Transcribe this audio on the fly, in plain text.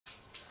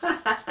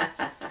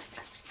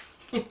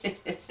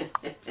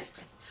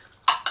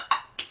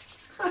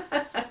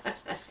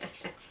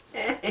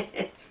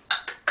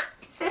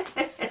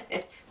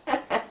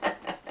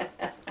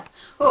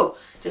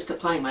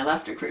applying my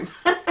laughter cream.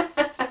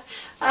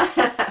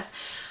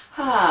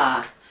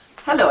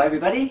 Hello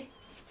everybody.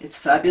 It's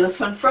Fabulous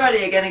Fun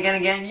Friday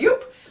again.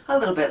 Yoop! A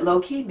little bit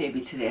low-key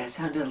maybe today. I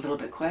sounded a little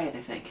bit quiet,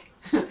 I think.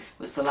 It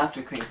was the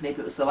laughter cream. Maybe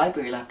it was the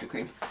library laughter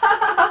cream.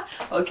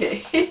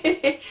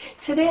 Okay.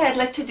 Today I'd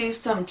like to do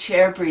some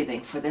chair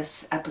breathing for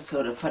this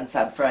episode of Fun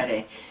Fab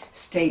Friday.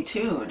 Stay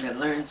tuned and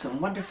learn some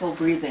wonderful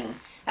breathing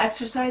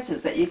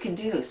exercises that you can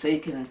do so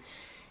you can,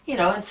 you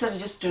know, instead of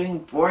just doing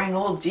boring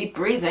old deep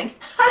breathing.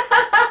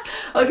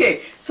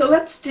 Okay, so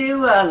let's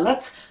do,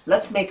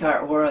 let's make our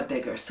aura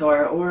bigger. So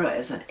our aura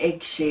is an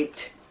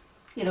egg-shaped,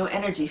 you know,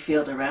 energy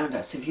field around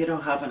us. If you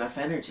don't have enough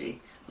energy,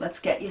 let's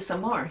get you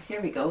some more.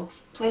 Here we go.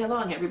 Play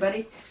along,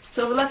 everybody.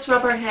 So let's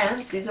rub our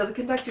hands. These are the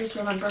conductors,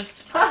 remember?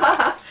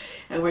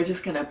 And we're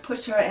just going to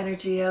push our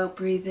energy out.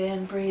 Breathe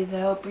in, breathe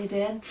out, breathe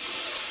in.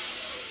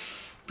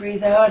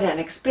 Breathe out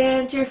and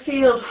expand your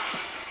field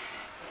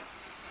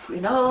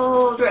in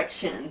all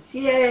directions.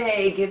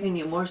 Yay! Giving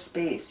you more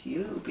space.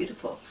 You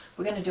beautiful.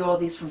 We're going to do all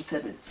these from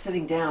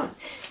sitting down.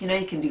 You know,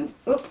 you can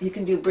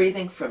do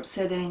breathing from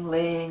sitting,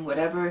 laying,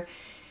 whatever.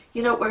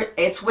 You know,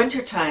 it's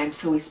winter time,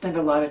 so we spend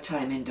a lot of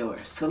time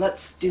indoors. So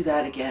let's do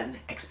that again,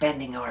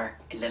 expanding our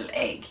little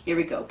egg. Here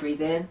we go.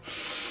 Breathe in and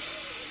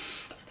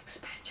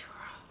expand your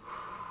aura.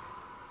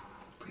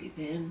 Breathe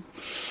in,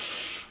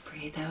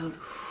 breathe out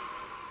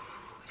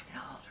in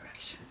all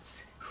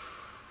directions.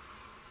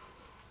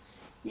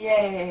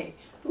 Yay!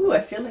 Ooh,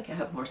 I feel like I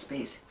have more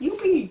space.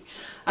 Youpee!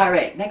 All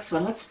right, next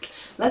one.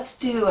 Let's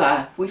do.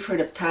 We've heard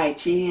of Tai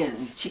Chi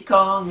and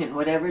Qigong and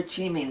whatever.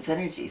 Chi means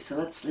energy, so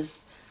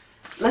let's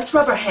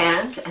rub our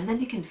hands, and then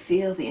you can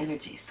feel the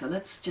energy. So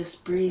let's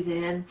just breathe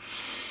in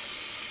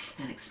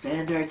and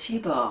expand our chi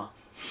ball.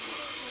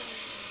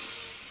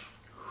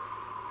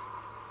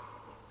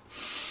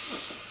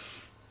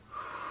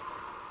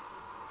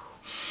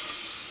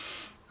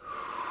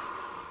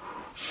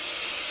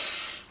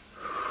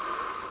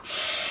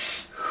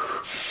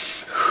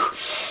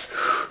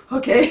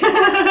 Okay.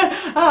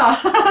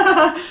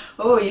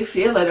 Oh, you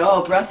feel it.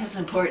 Oh, breath is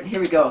important. Here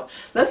we go.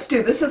 Let's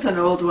do, this is an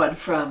old one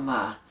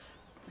from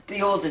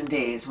the olden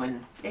days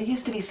when it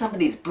used to be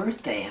somebody's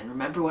birthday, and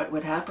remember what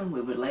would happen?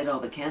 We would light all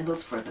the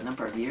candles for the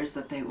number of years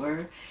that they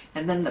were,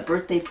 and then the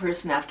birthday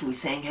person, after we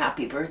sang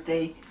happy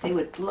birthday, they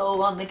would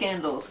blow on the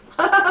candles.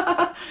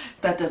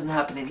 That doesn't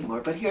happen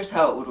anymore, but here's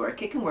how it would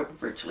work. It can work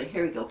virtually.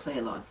 Here we go, play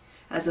along.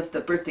 As if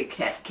the birthday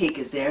cake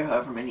is there,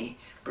 however many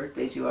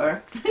birthdays you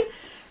are.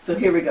 So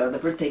here we go, the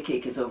birthday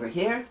cake is over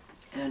here,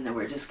 and then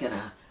we're just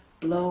gonna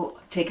blow,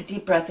 take a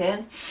deep breath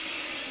in.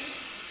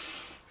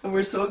 And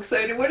we're so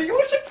excited. What are you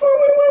wishing for?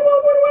 What do I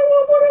want? What do I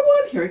want? What do I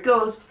want? Here it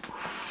goes.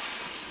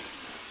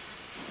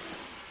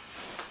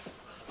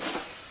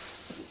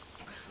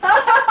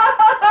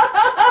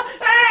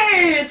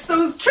 Hey, it's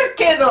those trick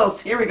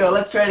candles. Here we go.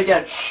 Let's try it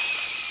again.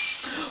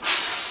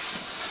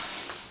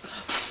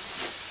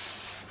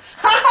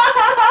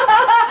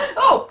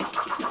 Oh.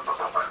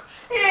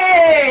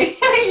 Yay.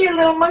 You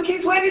little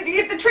monkeys waited to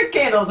get the trick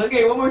candles.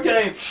 Okay, one more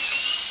time.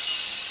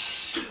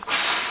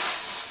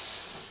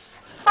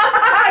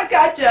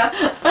 Gotcha!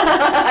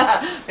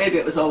 Maybe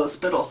it was all the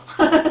spittle.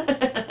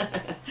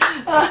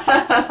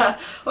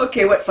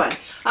 Okay, what fun.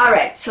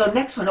 Alright, so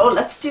next one. Oh,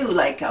 let's do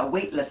like a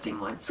weightlifting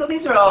one. So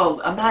these are all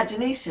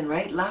imagination,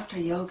 right? Laughter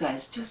yoga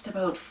is just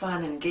about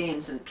fun and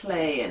games and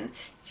play and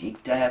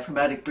deep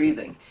diaphragmatic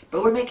breathing.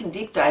 But we're making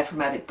deep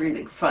diaphragmatic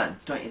breathing fun,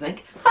 don't you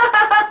think?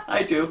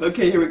 I do.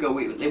 Okay, here we go.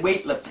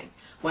 Weightlifting.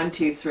 1,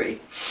 2, 3.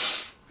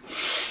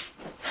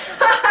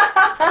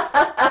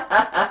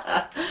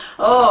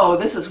 Oh,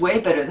 this is way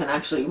better than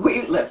actually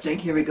weightlifting.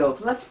 Here we go.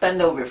 Let's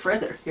bend over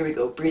further. Here we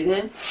go. Breathe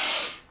in.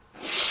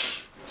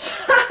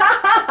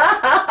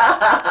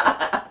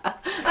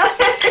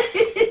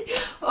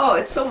 Oh,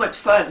 it's so much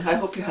fun. I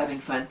hope you're having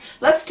fun.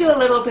 Let's do a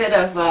little bit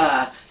of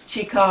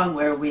Qigong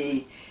where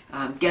we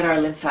get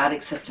our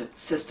lymphatic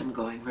system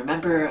going.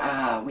 Remember,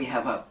 we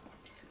have a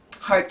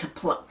heart to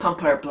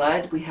pump our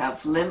blood. We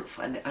have lymph,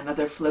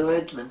 another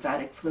fluid,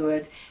 lymphatic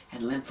fluid,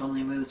 and lymph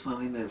only moves when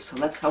we move. So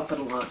let's help it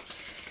along.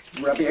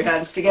 Rub your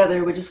hands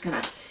together. We're just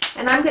gonna,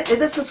 and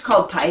this is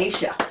called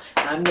Paisha.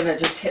 I'm gonna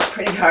just hit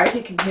pretty hard.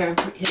 You can hear I'm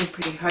hitting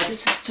pretty hard.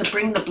 This is to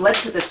bring the blood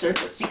to the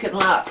surface. You can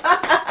laugh.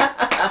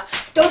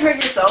 Don't hurt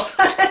yourself.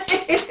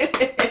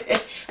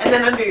 And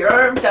then under your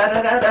arm, da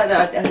da da da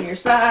da, down your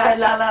side,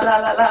 la la la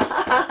la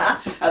la.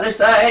 Other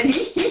side.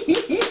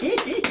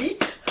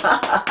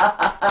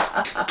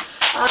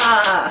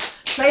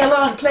 Play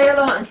along, play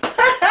along.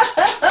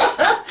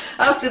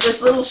 After this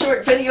little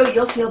short video,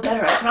 you'll feel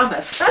better, I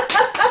promise.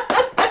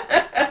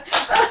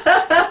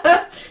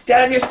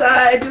 Down your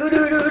side, do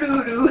do do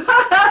do do.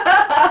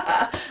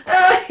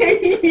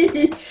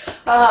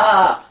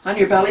 On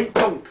your belly,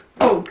 bonk,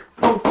 bonk,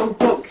 bonk, bonk,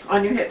 bonk.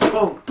 On your hip,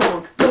 bonk,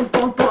 bonk, bonk,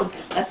 bonk, bonk.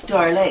 Let's do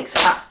our legs.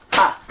 Ha,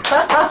 ha.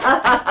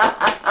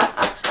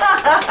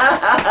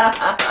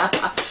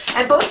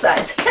 And both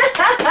sides.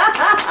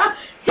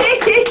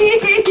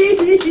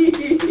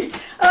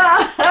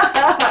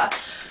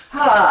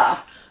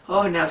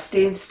 Oh, now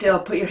staying still.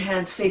 Put your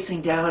hands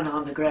facing down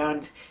on the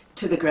ground,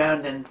 to the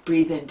ground, and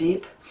breathe in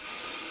deep.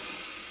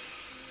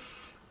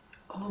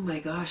 Oh my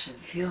gosh, and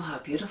feel how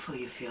beautiful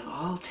you feel,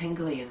 all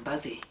tingly and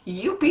buzzy.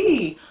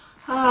 Youpee!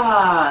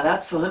 Ah,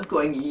 that's the lymph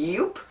going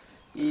yoop,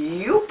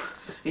 yoop,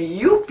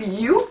 yoop,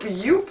 yoop,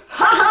 yoop.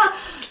 Ha ha!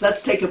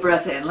 Let's take a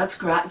breath in. Let's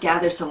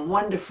gather some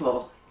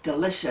wonderful,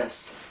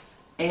 delicious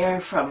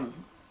air from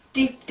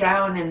deep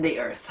down in the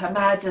earth.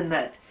 Imagine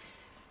that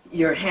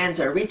your hands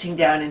are reaching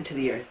down into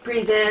the earth.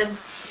 Breathe in.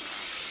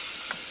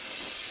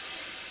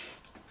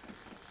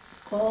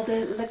 Hold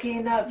it,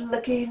 looking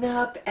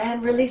up,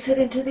 and release it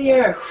into the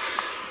air.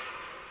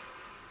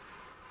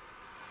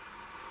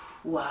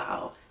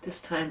 Wow. This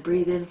time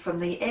breathe in from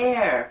the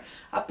air,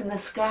 up in the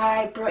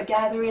sky,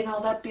 gather in all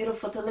that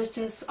beautiful,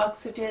 delicious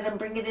oxygen and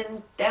bring it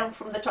in down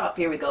from the top.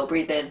 Here we go.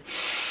 Breathe in.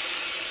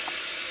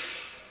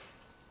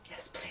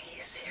 Yes,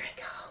 please. Here we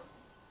go.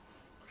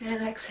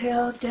 And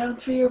exhale down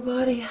through your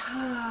body.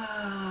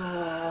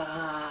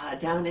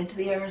 Down into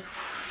the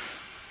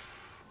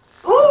earth.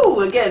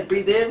 Ooh, again,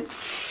 breathe in.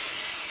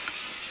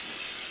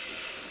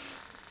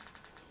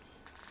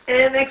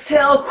 And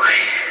exhale.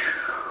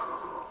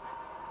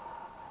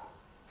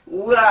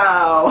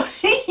 Wow.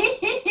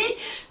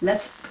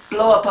 Let's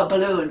blow up a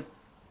balloon.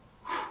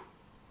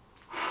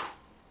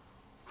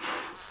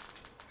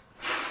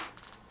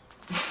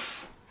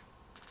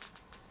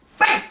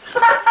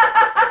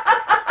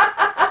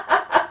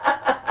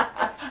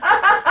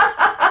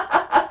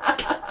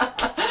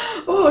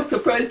 Oh,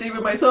 surprised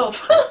even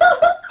myself.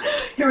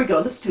 Here we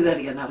go. Let's do that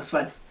again. That was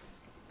fun.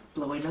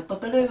 Blowing up a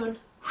balloon.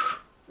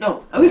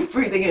 No, I was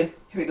breathing in.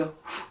 Here we go.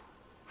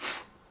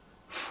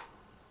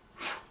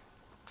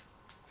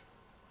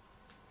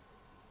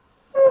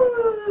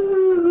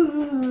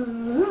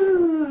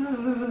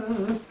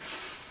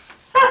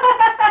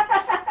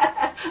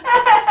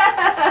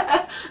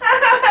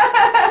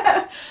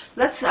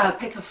 Let's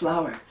pick a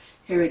flower.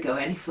 Here we go,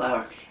 any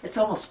flower. It's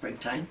almost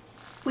springtime.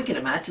 We can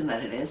imagine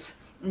that it is.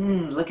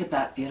 Look at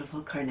that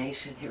beautiful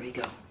carnation. Here we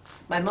go.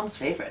 My mom's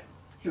favorite.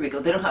 Here we go.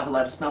 They don't have a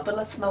lot of smell, but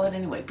let's smell it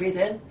anyway. Breathe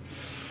in.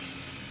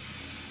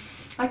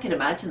 I can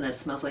imagine that it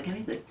smells like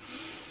anything.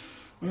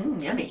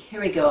 Yummy.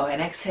 Here we go.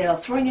 And exhale,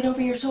 throwing it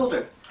over your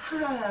shoulder.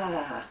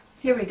 Ha!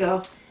 Here we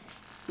go.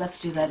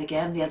 Let's do that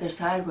again. The other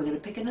side, we're going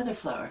to pick another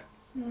flower.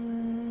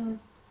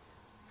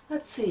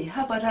 Let's see.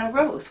 How about a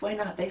rose? Why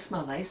not? They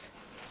smell nice.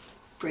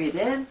 Breathe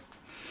in.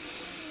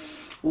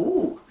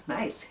 Ooh,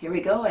 nice. Here we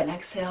go. And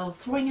exhale,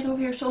 throwing it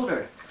over your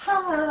shoulder.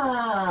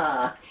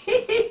 Ha!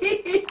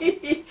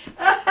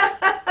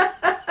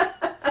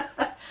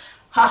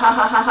 Ha ha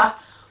ha ha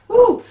ha.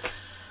 Ooh.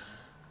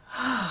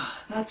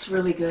 That's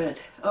really good.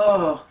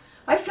 Oh,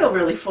 I feel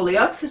really fully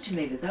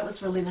oxygenated. That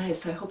was really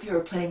nice. I hope you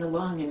were playing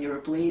along and you were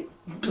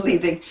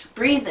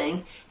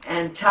breathing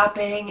and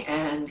tapping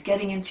and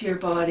getting into your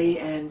body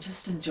and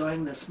just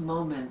enjoying this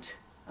moment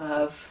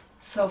of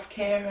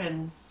self-care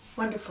and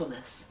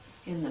wonderfulness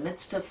in the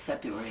midst of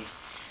February.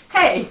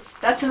 Hey,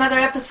 that's another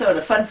episode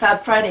of Fun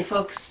Fab Friday,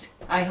 folks.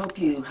 I hope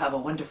you have a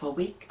wonderful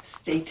week.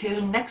 Stay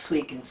tuned next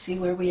week and see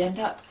where we end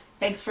up.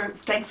 Thanks for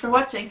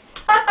watching.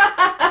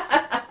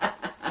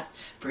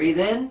 Breathe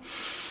in.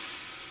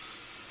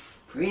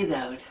 Breathe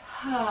out.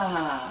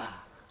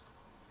 Ha.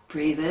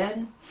 Breathe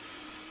in.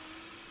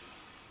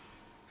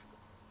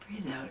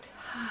 Breathe out.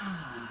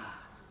 Ha.